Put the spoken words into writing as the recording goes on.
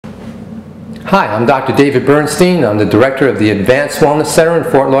Hi, I'm Dr. David Bernstein. I'm the director of the Advanced Wellness Center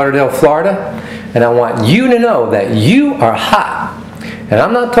in Fort Lauderdale, Florida, and I want you to know that you are hot. And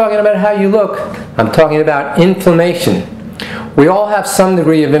I'm not talking about how you look, I'm talking about inflammation. We all have some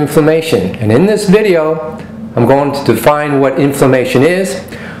degree of inflammation, and in this video, I'm going to define what inflammation is,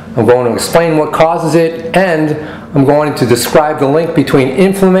 I'm going to explain what causes it, and I'm going to describe the link between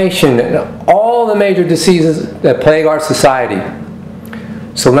inflammation and all the major diseases that plague our society.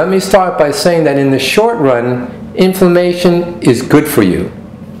 So let me start by saying that in the short run, inflammation is good for you.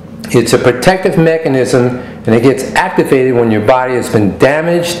 It's a protective mechanism, and it gets activated when your body has been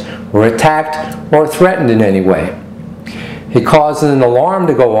damaged or attacked or threatened in any way. It causes an alarm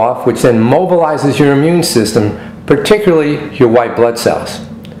to go off, which then mobilizes your immune system, particularly your white blood cells.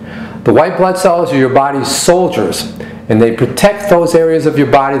 The white blood cells are your body's soldiers, and they protect those areas of your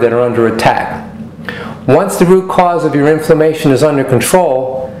body that are under attack. Once the root cause of your inflammation is under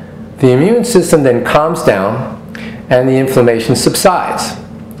control, the immune system then calms down and the inflammation subsides.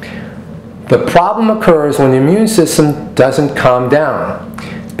 The problem occurs when the immune system doesn't calm down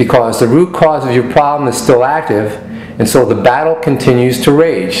because the root cause of your problem is still active, and so the battle continues to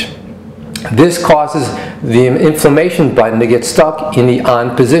rage. This causes the inflammation button to get stuck in the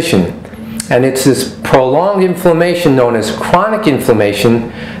on position. And it's this prolonged inflammation known as chronic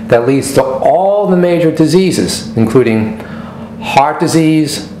inflammation that leads to all the major diseases, including heart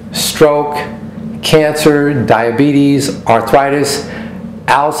disease, stroke, cancer, diabetes, arthritis,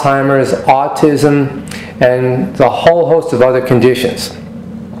 Alzheimer's, autism, and the whole host of other conditions.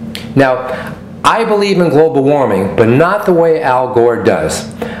 Now, I believe in global warming, but not the way Al Gore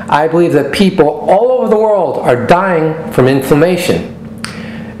does. I believe that people all over the world are dying from inflammation.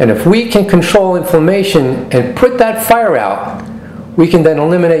 And if we can control inflammation and put that fire out, we can then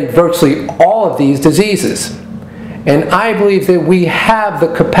eliminate virtually all of these diseases. And I believe that we have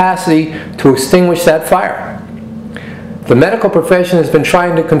the capacity to extinguish that fire. The medical profession has been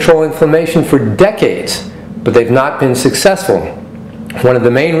trying to control inflammation for decades, but they've not been successful. One of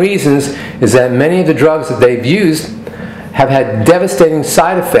the main reasons is that many of the drugs that they've used have had devastating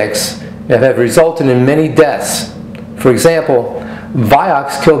side effects that have resulted in many deaths. For example,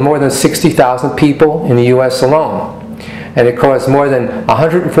 Vioxx killed more than 60,000 people in the US alone, and it caused more than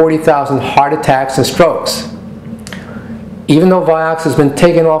 140,000 heart attacks and strokes. Even though Vioxx has been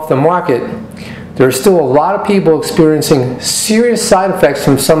taken off the market, there are still a lot of people experiencing serious side effects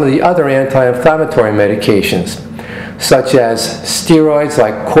from some of the other anti-inflammatory medications, such as steroids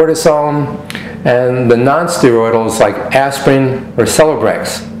like cortisone and the non-steroidals like aspirin or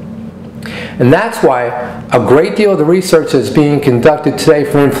Celebrex. And that's why a great deal of the research that's being conducted today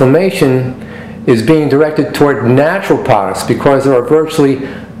for inflammation is being directed toward natural products because there are virtually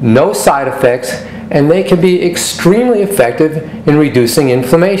no side effects and they can be extremely effective in reducing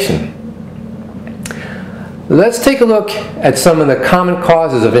inflammation. Let's take a look at some of the common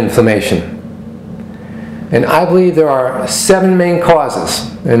causes of inflammation. And I believe there are 7 main causes,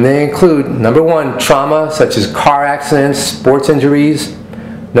 and they include, number 1, trauma such as car accidents, sports injuries.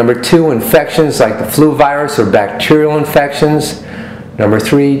 Number 2, infections like the flu virus or bacterial infections. Number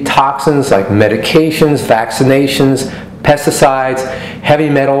 3, toxins like medications, vaccinations, pesticides, heavy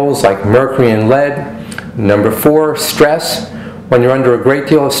metals like mercury and lead. Number 4, stress. When you're under a great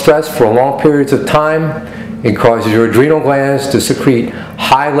deal of stress for long periods of time, it causes your adrenal glands to secrete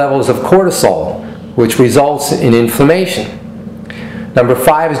high levels of cortisol, which results in inflammation. Number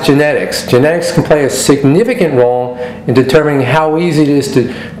 5 is genetics. Genetics can play a significant role in determining how easy it is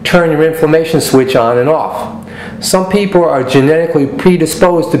to turn your inflammation switch on and off. Some people are genetically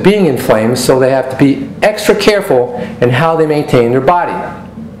predisposed to being inflamed, so they have to be extra careful in how they maintain their body.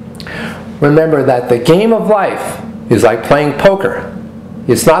 Remember that the game of life is like playing poker.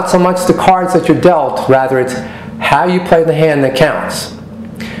 It's not so much the cards that you're dealt, rather it's how you play the hand that counts.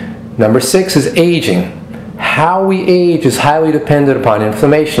 Number 6 is aging. How we age is highly dependent upon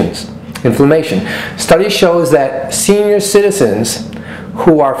inflammation. Study shows that senior citizens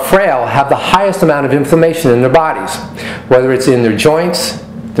who are frail have the highest amount of inflammation in their bodies, whether it's in their joints,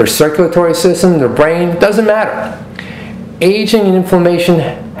 their circulatory system, their brain, doesn't matter. Aging and inflammation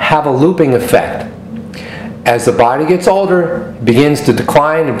have a looping effect. As the body gets older, it begins to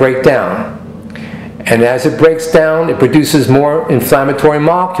decline and break down. And as it breaks down, it produces more inflammatory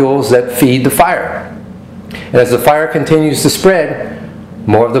molecules that feed the fire. And as the fire continues to spread,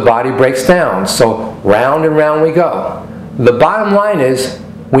 more of the body breaks down. So round and round we go. The bottom line is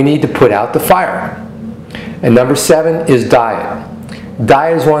we need to put out the fire. And number 7 is diet.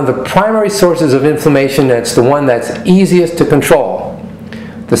 Diet is one of the primary sources of inflammation, and it's the one that's easiest to control.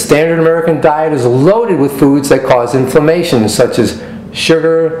 The standard American diet is loaded with foods that cause inflammation, such as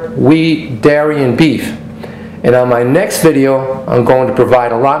sugar, wheat, dairy, and beef. And on my next video, I'm going to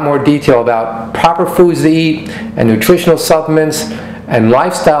provide a lot more detail about proper foods to eat and nutritional supplements and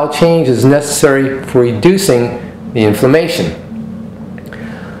lifestyle changes necessary for reducing the inflammation.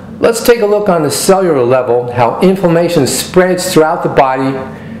 Let's take a look on the cellular level, how inflammation spreads throughout the body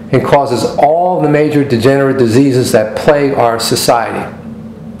and causes all the major degenerative diseases that plague our society.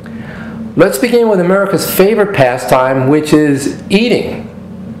 Let's begin with America's favorite pastime, which is eating.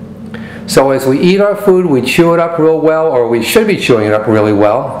 So as we eat our food, we chew it up real well, or we should be chewing it up really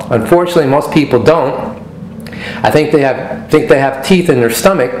well. Unfortunately, most people don't. I think they have teeth in their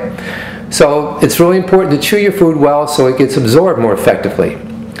stomach. So it's really important to chew your food well so it gets absorbed more effectively.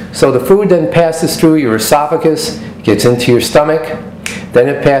 So the food then passes through your esophagus, gets into your stomach, then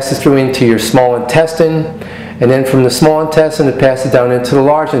it passes through into your small intestine, and then from the small intestine it passes down into the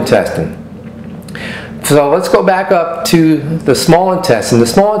large intestine. So let's go back up to the small intestine. The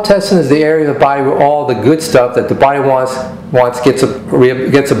small intestine is the area of the body where all the good stuff that the body wants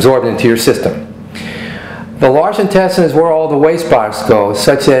gets absorbed into your system. The large intestine is where all the waste products go,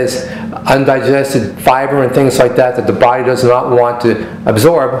 such as undigested fiber and things like that the body does not want to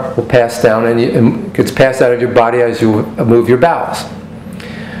absorb will pass down and it gets passed out of your body as you move your bowels.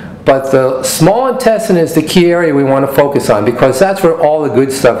 But the small intestine is the key area we want to focus on because that's where all the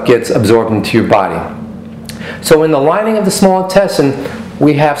good stuff gets absorbed into your body. So in the lining of the small intestine,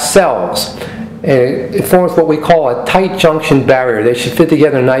 we have cells. It forms what we call a tight junction barrier. They should fit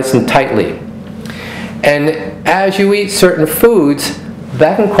together nice and tightly. And as you eat certain foods,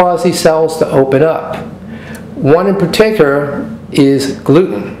 that can cause these cells to open up. One in particular is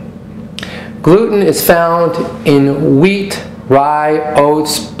gluten. Gluten is found in wheat, rye,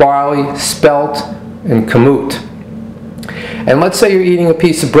 oats, barley, spelt, and kamut. And let's say you're eating a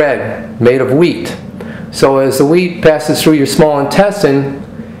piece of bread made of wheat. So as the wheat passes through your small intestine,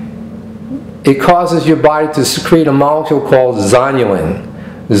 it causes your body to secrete a molecule called zonulin.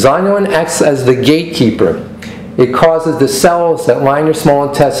 Zonulin acts as the gatekeeper. It causes the cells that line your small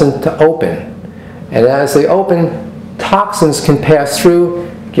intestine to open. And as they open, toxins can pass through,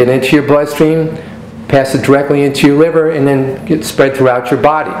 get into your bloodstream, pass it directly into your liver, and then get spread throughout your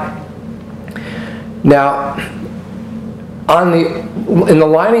body. Now, in the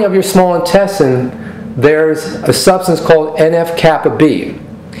lining of your small intestine, there's a substance called NF-kappa B.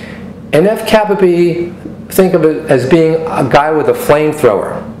 NF-kappa B, think of it as being a guy with a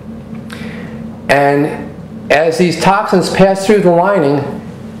flamethrower. And as these toxins pass through the lining,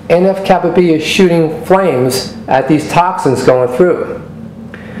 NF-kappa B is shooting flames at these toxins going through.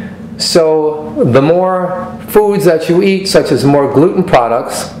 So the more foods that you eat, such as more gluten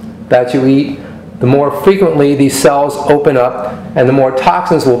products that you eat, the more frequently these cells open up and the more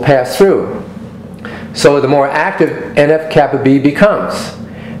toxins will pass through. So the more active NF-kappa B becomes.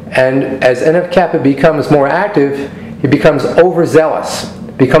 And as NF-kappa becomes more active, it becomes overzealous.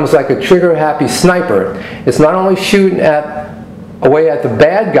 It becomes like a trigger-happy sniper. It's not only shooting away at the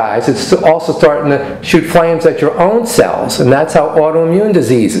bad guys, it's also starting to shoot flames at your own cells. And that's how autoimmune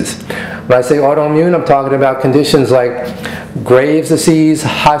diseases. When I say autoimmune, I'm talking about conditions like Graves' disease,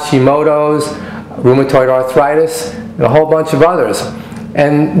 Hashimoto's, rheumatoid arthritis, and a whole bunch of others.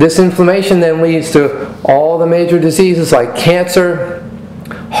 And this inflammation then leads to all the major diseases like cancer,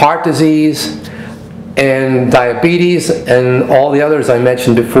 heart disease, and diabetes, and all the others I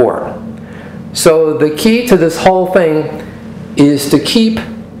mentioned before. So the key to this whole thing is to keep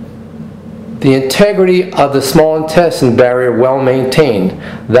the integrity of the small intestine barrier well maintained.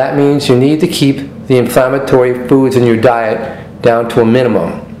 That means you need to keep the inflammatory foods in your diet down to a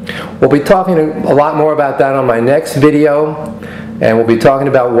minimum. We'll be talking a lot more about that on my next video. And we'll be talking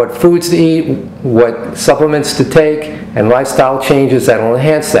about what foods to eat, what supplements to take, and lifestyle changes that will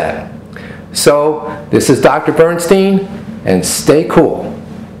enhance that. So, this is Dr. Bernstein, and stay cool.